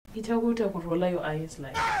You tell me to roll your eyes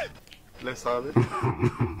like. Let's have it.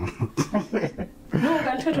 No, I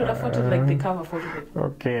can try to the photo like the cover photo.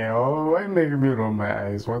 Okay, oh, why make me roll my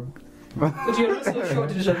eyes? What? But you're not so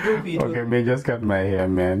short, it should do it. Okay, man, just cut my hair,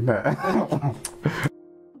 man.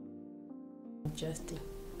 Adjusting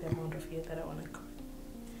the amount of hair that I want to cut.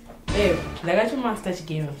 Babe, like I should master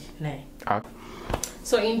game. Nah.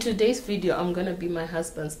 So in today's video, I'm gonna be my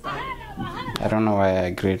husband's style. I don't know why I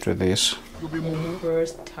agreed to this.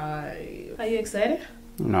 First time. Are you excited?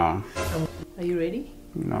 No. Are you ready?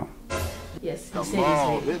 No. Yes, he Come said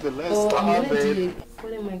on, he's ready. baby, let's I'm start gonna it. do.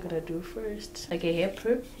 What am I gonna do first? Like a hair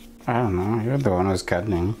prep? I don't know. You're the one who's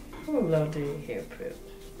cutting. I would love to do hair prep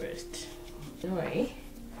first. Alright.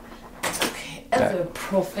 Okay, as a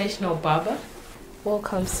professional barber,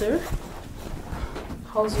 welcome, sir.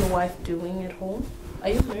 How's your wife doing at home? Are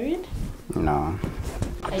you married? No.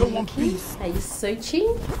 Are you looking? Are you searching?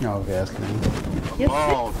 Obviously. Yes.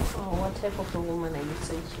 Oh. Oh, what type of a woman are you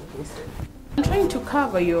searching? Listen. I'm trying to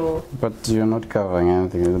cover your... But you're not covering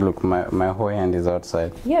anything. Look, my whole hand is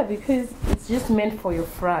outside. Yeah, because it's just meant for your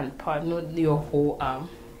front part, not your whole arm.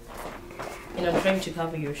 And I'm trying to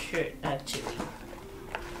cover your shirt, actually.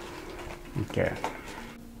 Okay.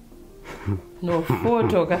 No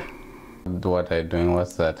photo. What are you doing?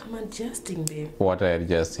 What's that? I'm adjusting, babe. What are you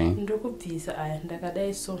adjusting? Which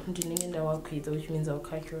means I'll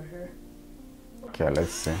cut your hair. Okay,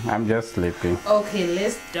 let's see. I'm just sleeping. Okay,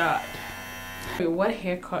 let's start. What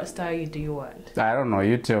haircut style do you want? I don't know.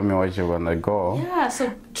 You tell me what you're gonna go. Yeah,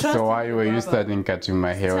 so trust So why the were you barber. starting cutting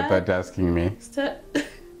my hair without asking me?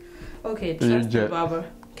 Okay, trust the barber.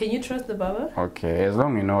 Can you trust the barber? Okay, as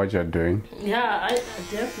long as you know what you're doing. Yeah, I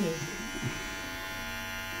definitely.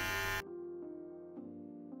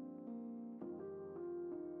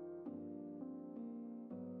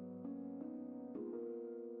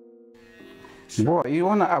 Boy, you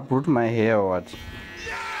wanna uproot my hair or what?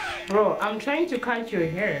 Bro, I'm trying to cut your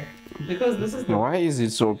hair because this is the... Why is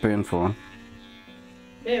it so painful?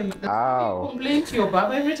 Babe, Ow. you complain to your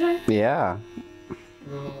barber every time? Yeah.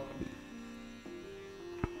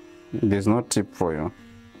 There's no tip for you.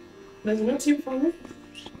 There's no tip for me?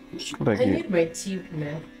 It's like I need my tip,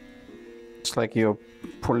 man. it's like you're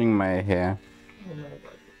pulling my hair. Oh my god.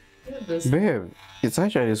 Look at this. Babe, it's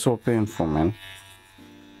actually so painful, man.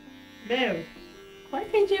 Babe, why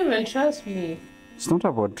can't you even trust me? It's not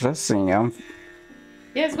about dressing. Yeah,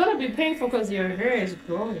 it's gonna be painful because your hair is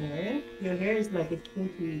growing, right? Your hair is like a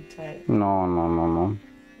kinky type. No.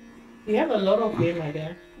 You have a lot of hair, my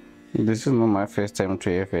guy. This is not my first time to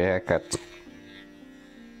have a haircut.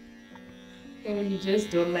 So you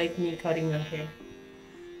just don't like me cutting your hair.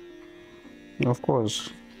 Of course.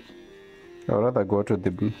 I'd rather go to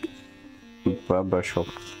the barber shop.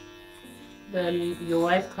 Then your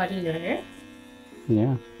wife cutting your hair?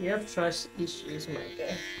 Yeah. You have trust issues, my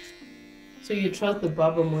guy. So you trust the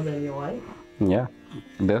barber more than your wife? Yeah.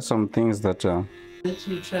 There's some things that That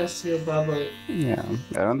you trust your barber? yeah.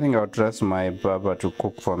 I don't think I'll trust my barber to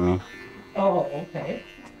cook for me. Oh, okay.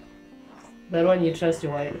 But when you trust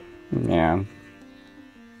your wife? Yeah.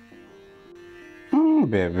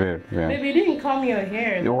 Babe. Baby, you didn't comb your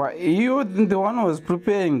hair. You're the one who was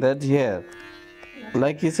preparing that hair.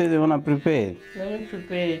 Like you said, you wanna prepare it. Let me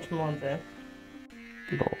prepare it more then.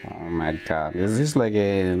 Oh my god. Is this like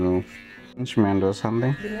a instrument or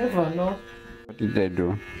something? You never know. What did I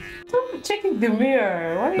do? Stop checking the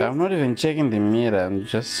mirror. What is... I'm not even checking the mirror. I'm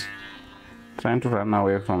just trying to run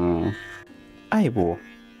away from Aibo.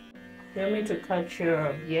 You want me to cut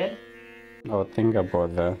your beard? Oh, think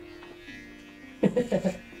about that.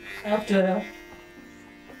 After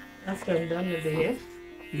I'm done with the hair?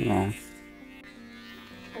 Yeah.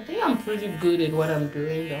 I think I'm pretty good at what I'm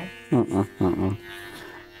doing though.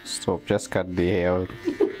 Stop, just cut the hair.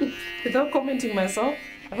 Without commenting myself,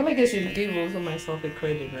 I feel like I should give also myself the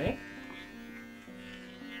credit, right?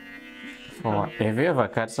 Oh, have you ever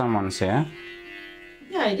cut someone's hair?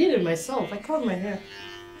 Yeah, I did it myself. I cut my hair.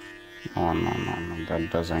 Oh, no. That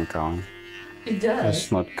doesn't count. It does.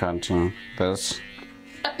 That's not counting. Am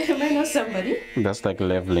I not somebody? That's like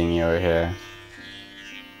leveling your hair.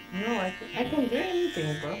 No, I can do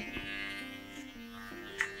anything, bro.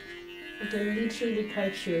 I can literally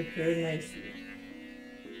cut your hair nicely.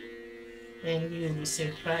 And you'll be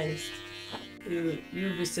surprised. You'll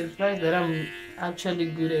be surprised that I'm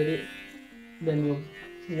actually good at it. Then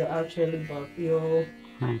you're actually your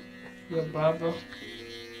barber.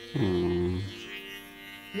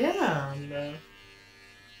 Yeah,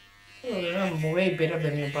 I'm way better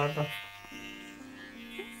than your barber.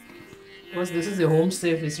 Because this is a home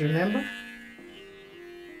service, remember?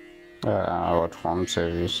 About home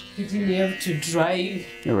service. You didn't have to drive.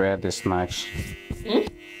 Where are the snacks?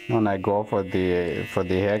 When I go for the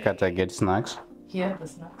haircut, I get snacks. Here are the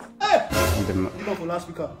snacks. The,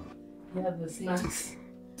 Here are the snacks.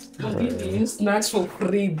 I'm giving you snacks for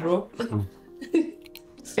free, bro.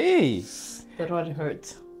 hey! That one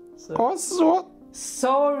hurt. What?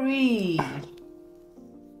 Sorry.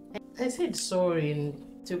 I said sorry and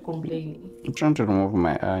to complaining. I'm trying to remove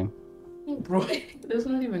my eye. Bro, that's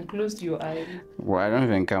not even close to your eye. Well, I don't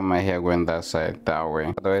even cut my hair going that side, that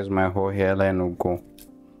way. Otherwise, my whole hairline will go.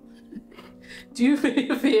 Do you feel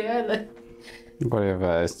your hairline?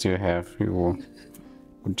 Whatever I still have, it will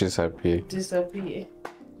disappear. Disappear.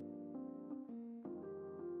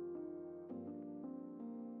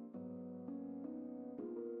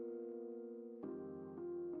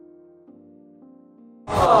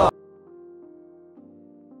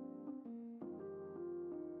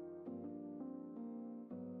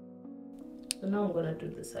 So now I'm gonna do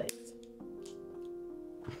the sides.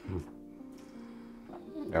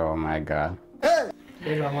 Oh my God.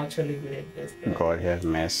 Babe, I'm actually good at this. God have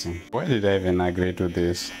mercy. Why did I even agree to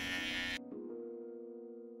this?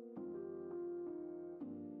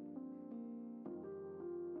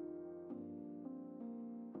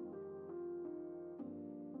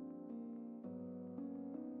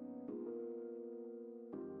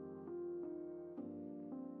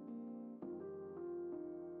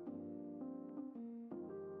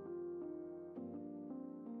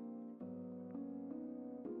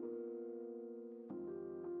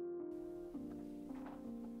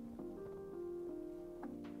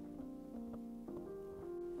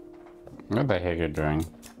 What the heck are you doing?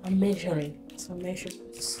 I'm measuring some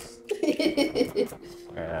measurements.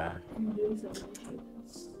 Yeah. I'm doing some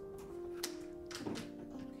measurements.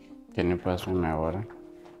 Can you pass me my water?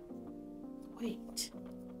 Wait. I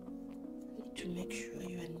need to make sure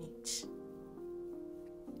you are neat.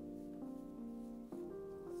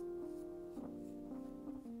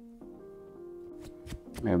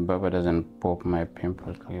 My barber doesn't pop my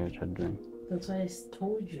pimples like you're doing. That's why I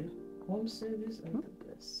told you. Home service are the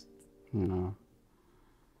best. No.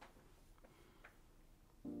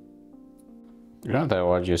 You know that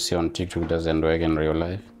what you see on TikTok doesn't work in real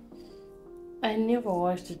life? I never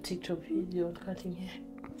watched a TikTok video on cutting hair.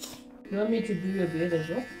 You want me to do your beard as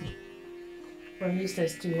well? Or at least I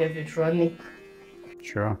still have it running.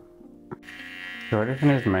 Sure. You already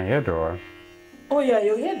finished my hair or? Oh yeah,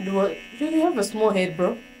 your head, you have a small head,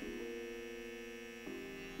 bro.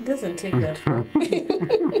 It doesn't take that far.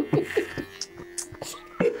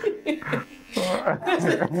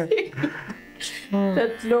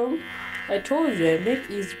 That long. I told you I make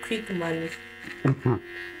easy quick money.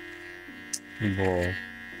 Boy.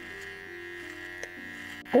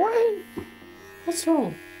 What? What's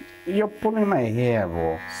wrong? You're pulling my hair,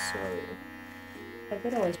 bro. Sorry. I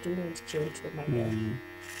thought I was doing it straight for my hair.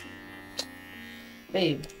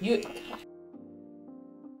 Babe, you.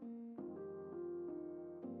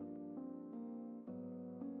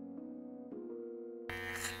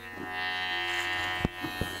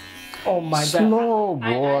 Oh my God. Slow,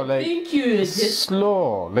 bro. I think you just.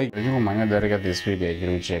 Slow. Like, you might not get this video,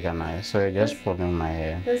 you check an eye. So you're just pulling my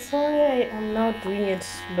hair. That's why I'm not doing it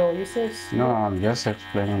slow. You said slow. No, I'm just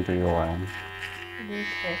explaining to you why.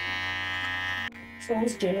 Okay. So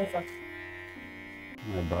who's Jennifer?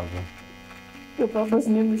 My brother. Your papa's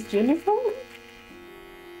name is Jennifer?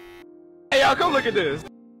 Hey, y'all, come look at this.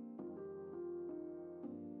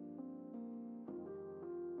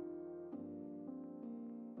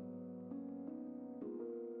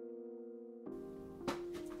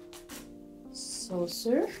 So,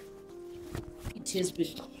 sir, it has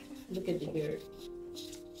been. Look at the hair.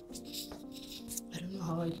 I don't know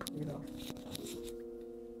how I pull it off.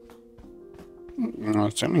 I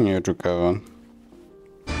was telling you to cover.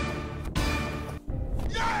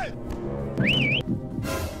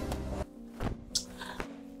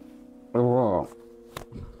 Whoa.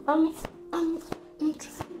 I'm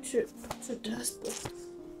trying to dust this.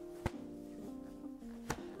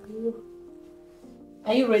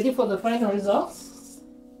 Are you ready for the final results?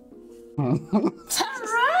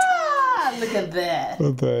 Ta-ra! Look at that.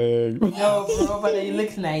 What the heck? Yo, bro, but you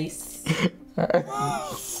look nice.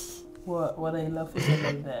 What are you laughing at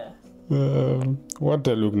like that? What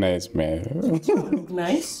a look nice, man. You look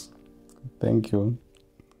nice. Thank you.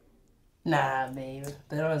 Nah, babe,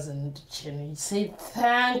 that wasn't genuine. Say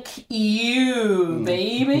thank you,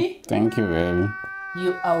 baby. Thank you, baby.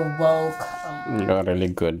 You are welcome. You're really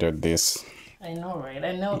good at this. I know, right?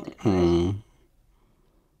 I know.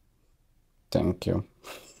 Thank you.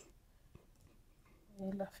 Why are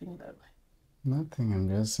you laughing that way? Nothing, I'm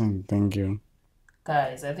just saying thank you.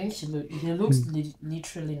 Guys, I think he looks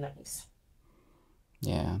literally nice.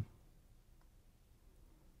 Yeah.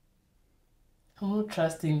 I'm not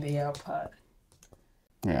trusting the hair part.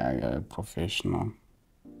 Yeah, you're a professional.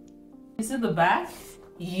 You see the back?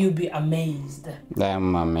 You'll be amazed.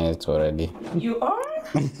 I'm amazed already. You are?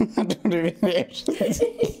 I don't even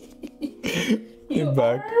You the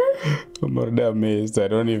back. are? I'm already amazed. I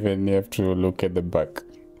don't even have to look at the back.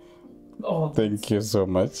 Oh, thank you so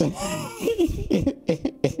much. Hey,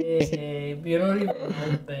 you're not even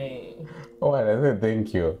helping. Oh, I said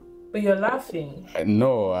thank you. But you're laughing.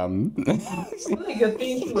 No, I'm. Like you're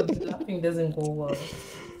thinking what the laughing doesn't go well.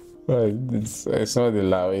 Well, it's not the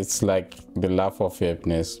laugh. It's like the laugh of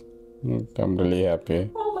happiness. I'm really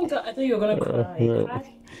happy. Oh my god! I thought you were gonna cry.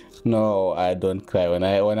 Cry? No, I don't cry. When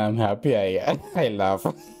I'm happy, I laugh.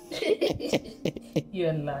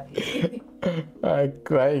 You're lying.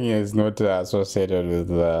 Crying is not associated with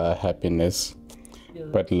happiness,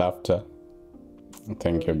 but laughter.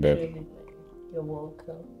 Thank you, babe. You're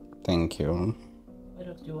welcome. Thank you. What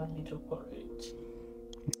else do you want me to pour it?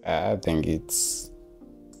 I think it's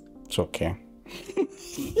okay.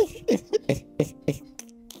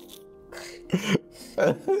 Why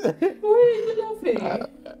are you laughing?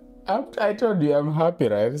 I told you I'm happy,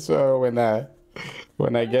 right? So when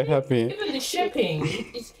I get happy, even the shipping,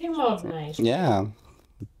 it came out nice. Yeah.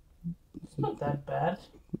 It's not that bad.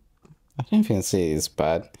 I don't even say it's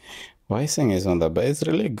bad. Why are you saying it's not that bad? It's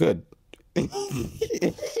really good. I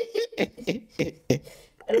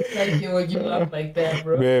don't like you when you laugh like that,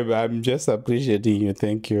 bro. Babe, I'm just appreciating you.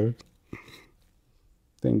 Thank you.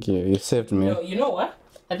 Thank you. You saved me. No, you know what?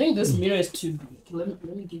 I think this mirror is too big. Let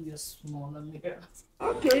me give you a smaller mirror.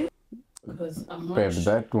 Okay. Because I'm not Babe, sure.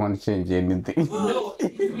 that won't change anything. No,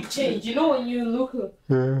 it will change. You know when you look with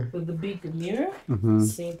the big mirror?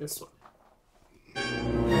 See this one.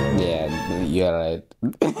 Yeah, you're right.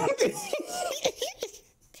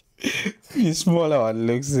 The smaller one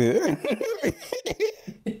looks The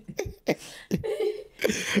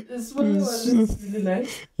smaller one looks really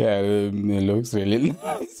nice. Yeah, it looks really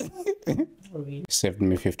nice. Really? Saved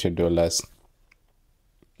me $50.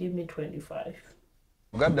 Give me 25.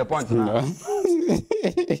 Got the point now. No.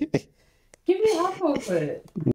 Give me half of it.